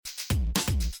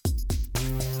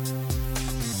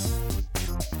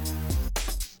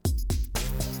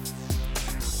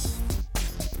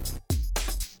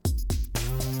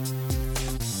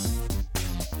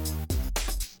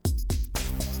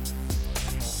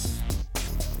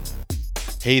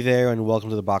Hey there, and welcome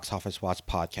to the Box Office Watch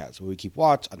podcast, where we keep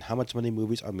watch on how much money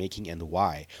movies are making and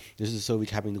why. This is so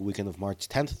recapping the weekend of March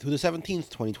 10th through the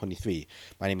 17th, 2023.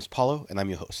 My name is Paulo, and I'm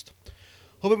your host.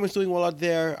 Hope everyone's doing well out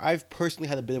there. I've personally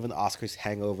had a bit of an Oscars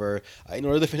hangover. In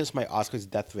order to finish my Oscars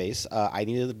death race, I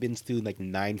needed to binge through like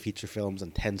 9 feature films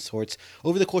and 10 shorts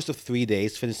over the course of 3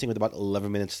 days, finishing with about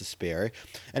 11 minutes to spare.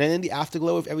 And then in the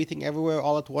afterglow of everything everywhere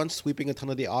all at once, sweeping a ton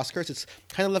of the Oscars, it's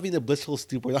kind of left me in a blissful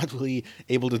stupor, not really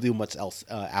able to do much else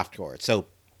afterwards. So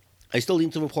I still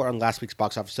need to report on last week's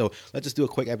box office, so let's just do a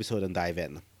quick episode and dive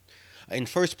in. In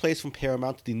first place from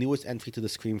Paramount, the newest entry to the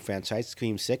Scream franchise,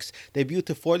 Scream 6, debuted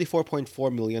to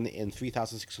 $44.4 million in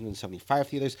 3,675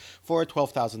 theaters for a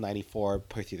 $12,094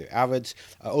 per theater average.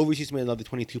 Overseas made another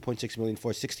 $22.6 million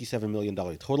for a $67 million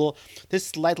total. This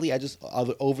slightly edges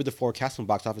over the forecast from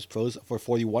Box Office Pros for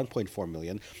 $41.4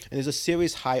 million, and is a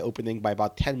series high opening by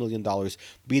about $10 million,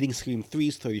 beating Scream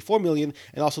 3's $34 million,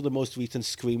 and also the most recent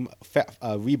Scream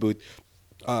reboot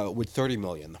with $30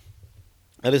 million.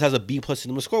 Now, this has a B+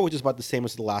 cinema score, which is about the same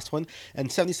as the last one, and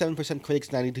 77% critics,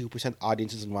 92%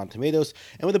 audiences on Rotten Tomatoes.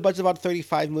 And with a budget of about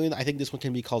 $35 million, I think this one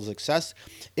can be called a success.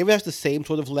 If it has the same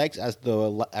sort of legs as the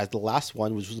last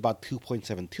one, which was about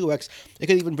 2.72x, it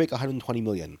could even break $120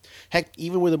 million. Heck,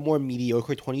 even with a more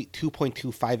mediocre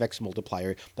 2.25x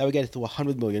multiplier, that would get it to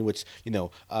 $100 million, which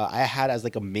I had as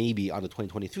like a maybe on the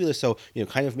 2023 list. So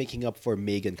kind of making up for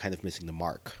Megan kind of missing the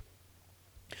mark.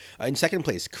 In second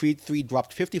place, Creed 3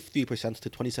 dropped 53% to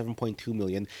 $27.2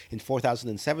 million in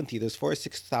 4,007 theaters for a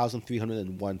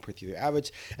 $6,301 per theater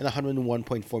average and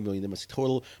 $101.4 million domestic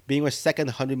total, being our second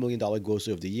 $100 million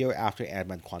grosser of the year after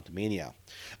Ant-Man Quantumania.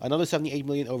 Another $78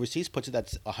 million overseas puts it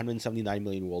at $179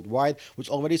 million worldwide, which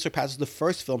already surpasses the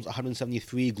first film's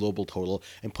 $173 global total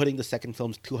and putting the second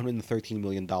film's $213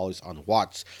 million on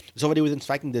watch. It's already within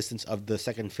striking distance of the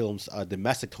second film's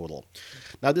domestic total.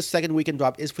 Now, this second weekend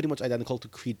drop is pretty much identical to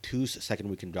Creed 2's second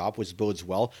weekend drop, which bodes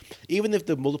well, even if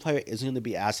the multiplier isn't going to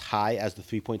be as high as the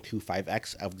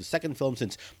 3.25x of the second film,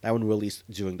 since that one released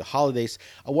during the holidays.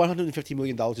 $150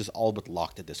 million is all but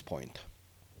locked at this point.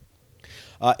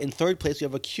 In third place, we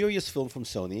have a curious film from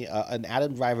Sony, an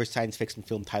Adam Driver science fiction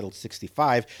film titled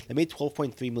 65 that made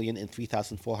 $12.3 million in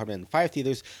 3,405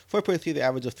 theaters for a per theater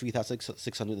average of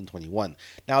 3,621.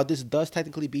 Now, this does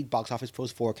technically beat Box Office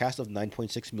Pro's forecast of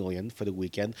 $9.6 million for the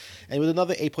weekend, and with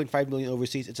another $8.5 million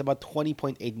overseas, it's about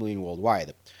 $20.8 million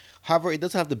worldwide. However, it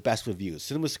doesn't have the best reviews.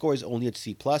 Cinema score is only at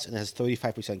C+, and has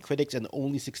 35% critics and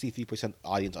only 63%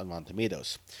 audience on Rotten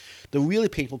Tomatoes. The really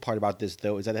painful part about this,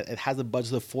 though, is that it has a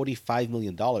budget of $45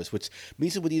 million, which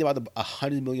means it would need about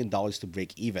 $100 million to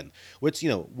break even, which,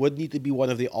 would need to be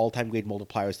one of the all-time great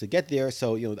multipliers to get there,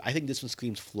 so, I think this one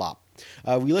screams flop.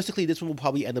 Realistically, this one will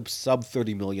probably end up sub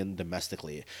 $30 million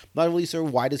domestically. Not really sure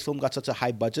why this film got such a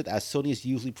high budget, as Sony is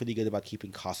usually pretty good about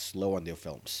keeping costs low on their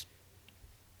films.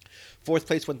 Fourth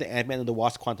place went to Ant-Man and the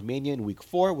Wasp Quantumania in week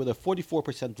 4, with a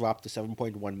 44% drop to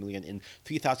 $7.1 million in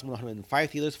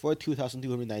 3,105 theaters for a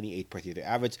 $2,298 per theater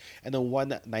average and a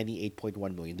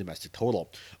 $198.1 million domestic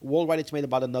total. Worldwide, it's made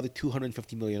about another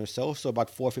 $250 million or so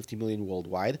about $450 million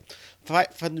worldwide.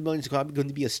 $500 million is going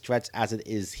to be a stretch as it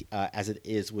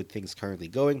is with things currently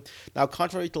going. Now,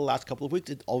 contrary to the last couple of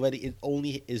weeks, it's only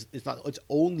the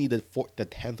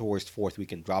 10th worst fourth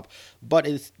weekend drop, but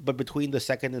between the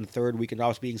second and third weekend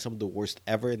drops being some of the worst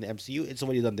ever in the MCU, it's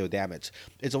already done their damage.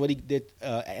 It's already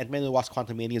Ant-Man and the Wasp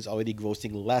Quantumania is already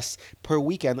grossing less per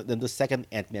weekend than the second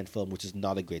Ant-Man film, which is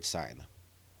not a great sign.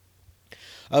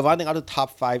 Rounding out the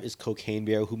top 5 is Cocaine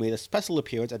Bear, who made a special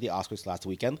appearance at the Oscars last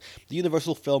weekend. The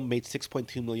Universal film made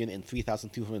 $6.2 million in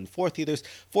 3,204 theaters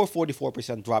for a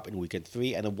 44% drop in weekend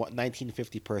 3 and a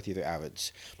 $19.50 per theater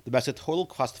average. The domestic total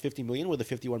cost $50 million with a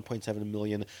 $51.7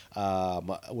 million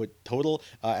with total,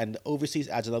 and overseas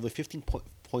adds another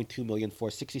 $15.2 million for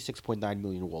 $66.9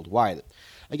 million worldwide.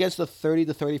 Against the $30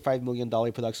 to $35 million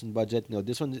production budget,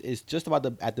 this one is just about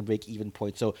at the break-even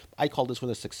point, so I call this one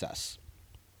a success.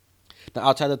 Now,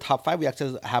 outside the top 5, we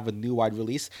actually have a new wide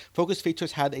release. Focus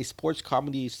Features had a sports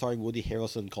comedy starring Woody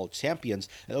Harrelson called Champions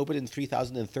that opened in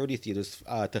 3,030 theaters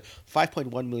to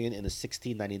 $5.1 million in a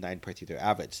 $16.99 per theater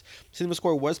average. Cinema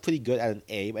score was pretty good at an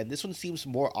A, and this one seems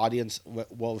more audience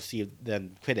well received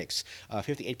than critics.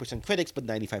 58% critics, but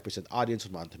 95% audience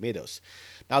on Rotten Tomatoes.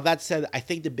 Now, that said, I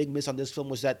think the big miss on this film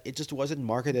was that it just wasn't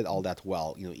marketed all that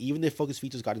well. Even if Focus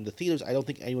Features got into theaters, I don't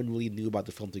think anyone really knew about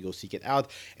the film to go seek it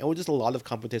out, and with just a lot of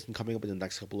competition coming up in the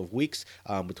next couple of weeks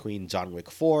between John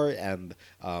Wick 4 and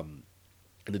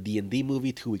the D&D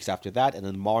movie 2 weeks after that, and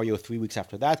then Mario 3 weeks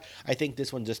after that, I think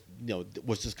this one just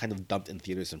was just kind of dumped in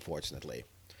theaters, unfortunately.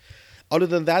 Other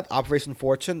than that, Operation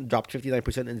Fortune dropped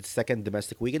 59% in its second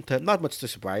domestic weekend, to not much to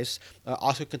surprise.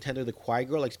 Oscar contender The Quiet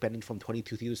Girl expanded from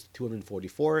 22 theaters to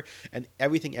 244, and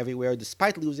Everything Everywhere,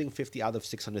 despite losing 50 out of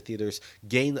 600 theaters,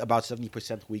 gained about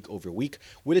 70% week over week.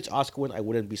 With its Oscar win, I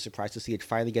wouldn't be surprised to see it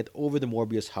finally get over the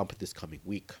Morbius hump this coming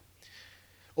week.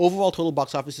 Overall total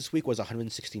box office this week was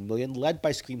 $116 million, led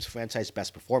by Scream's franchise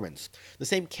best performance. The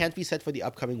same can't be said for the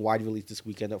upcoming wide release this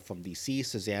weekend from DC,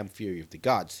 Shazam! Fury of the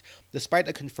Gods. Despite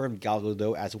a confirmed Gal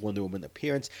Gadot as a Wonder Woman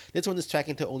appearance, this one is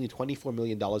tracking to only $24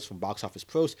 million from box office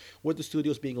pros, with the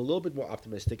studios being a little bit more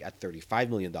optimistic at $35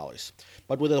 million.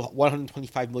 But with a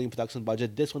 $125 million production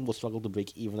budget, this one will struggle to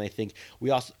break even, I think. We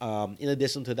also, in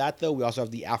addition to that, though, we also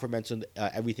have the aforementioned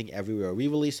Everything Everywhere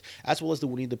re-release, as well as the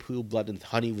Winnie the Pooh Blood and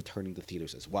Honey returning to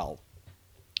theaters as well.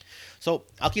 So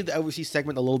I'll keep the overseas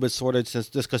segment a little bit shorter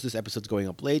just because this episode's going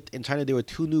up late. In China, there were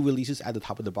two new releases at the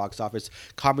top of the box office: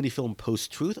 comedy film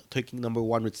Post-Truth taking number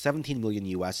one with $17 million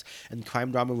US, and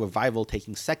crime drama Revival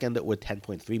taking second with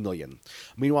 $10.3 million.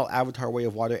 Meanwhile, Avatar: Way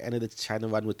of Water ended its China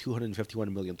run with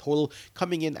 $251 million total,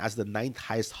 coming in as the 9th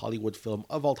highest Hollywood film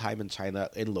of all time in China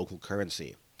in local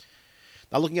currency.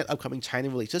 Now, looking at upcoming China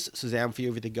releases, Shazam! Fury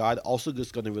of the God also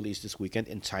just going to release this weekend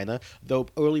in China, though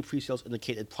early pre-sales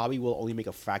indicate it probably will only make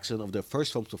a fraction of the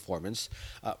first film's performance.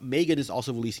 Megan is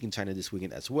also releasing in China this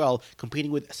weekend as well,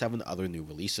 competing with 7 other new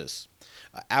releases.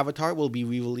 Avatar will be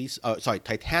re-released,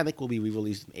 Titanic will be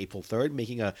re-released on April 3rd,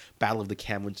 making a Battle of the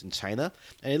Camerons in China,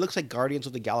 and it looks like Guardians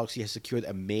of the Galaxy has secured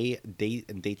a May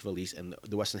date release in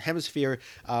the Western Hemisphere,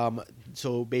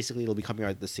 so basically it'll be coming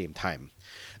out at the same time.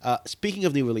 Speaking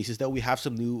of new releases, though, we have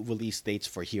some new release dates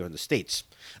for here in the States.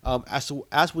 As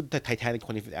with the Titanic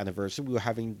 25th anniversary, we were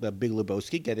having The Big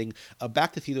Lebowski getting a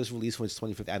back-to-theaters release for its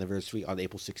 25th anniversary on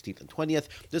April 16th and 20th,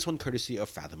 this one courtesy of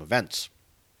Fathom Events.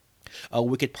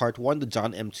 Wicked Part 1, the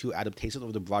John M. 2 adaptation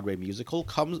of the Broadway musical,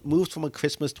 moves from a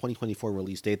Christmas 2024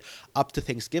 release date up to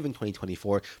Thanksgiving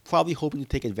 2024, probably hoping to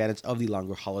take advantage of the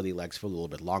longer holiday legs for a little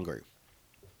bit longer.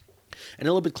 And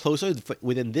a little bit closer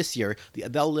within this year, the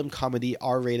Adele Lim comedy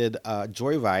R-rated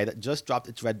Joyride just dropped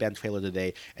its Red Band trailer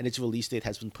today, and its release date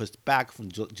has been pushed back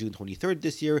from June 23rd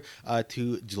this year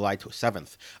to July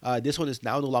 7th. This one is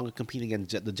now no longer competing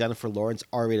against the Jennifer Lawrence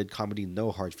R-rated comedy No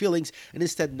Hard Feelings, and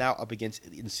instead now up against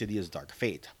Insidious Dark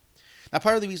Fate. Now,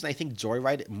 part of the reason I think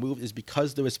Joyride moved is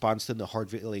because the response to No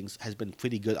Hard Feelings has been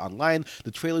pretty good online.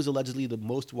 The trailer is allegedly the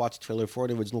most watched trailer for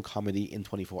an original comedy in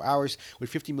 24 hours, with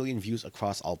 50 million views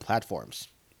across all platforms.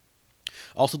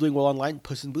 Also doing well online,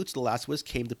 Puss in Boots: The Last Wish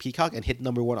came to Peacock and hit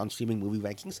number 1 on streaming movie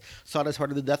rankings. Saw it as part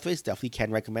of the Death Race, definitely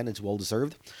can recommend, it's well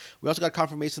deserved. We also got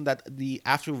confirmation that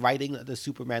after writing the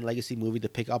Superman Legacy movie to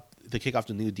kick off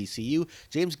the new DCU,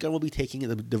 James Gunn will be taking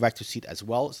the director's seat as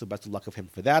well, so best of luck of him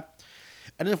for that.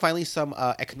 And then finally, some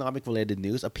economic-related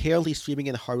news. Apparently, streaming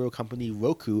and hardware company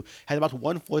Roku had about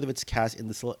 1/4 of its cash in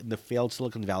the failed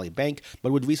Silicon Valley Bank,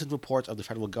 but with recent reports of the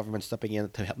federal government stepping in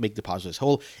to help make depositors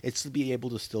whole, it should be able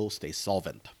to still stay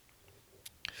solvent.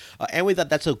 Anyway,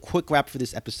 that's a quick wrap for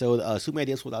this episode. Submit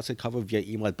ideas what else to cover via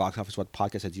email at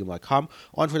boxofficewatchpodcast@gmail.com,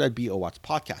 on Twitter at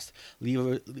BOWatchPodcast.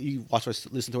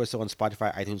 Listen to us on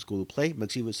Spotify, iTunes, Google Play.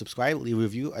 Make sure you subscribe, leave a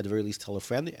review, at the very least tell a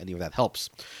friend. Any of that helps.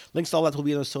 Links to all that will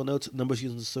be in our show notes. Numbers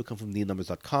used in the show come from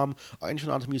neednumbers.com. Our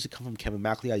intro and music come from Kevin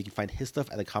MacLeod. You can find his stuff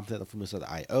at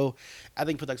theconfident.io.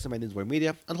 Adding production by Ninsburg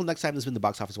Media. Until next time, this has been the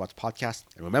Box Office Watch Podcast.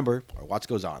 And remember, our watch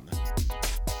goes on.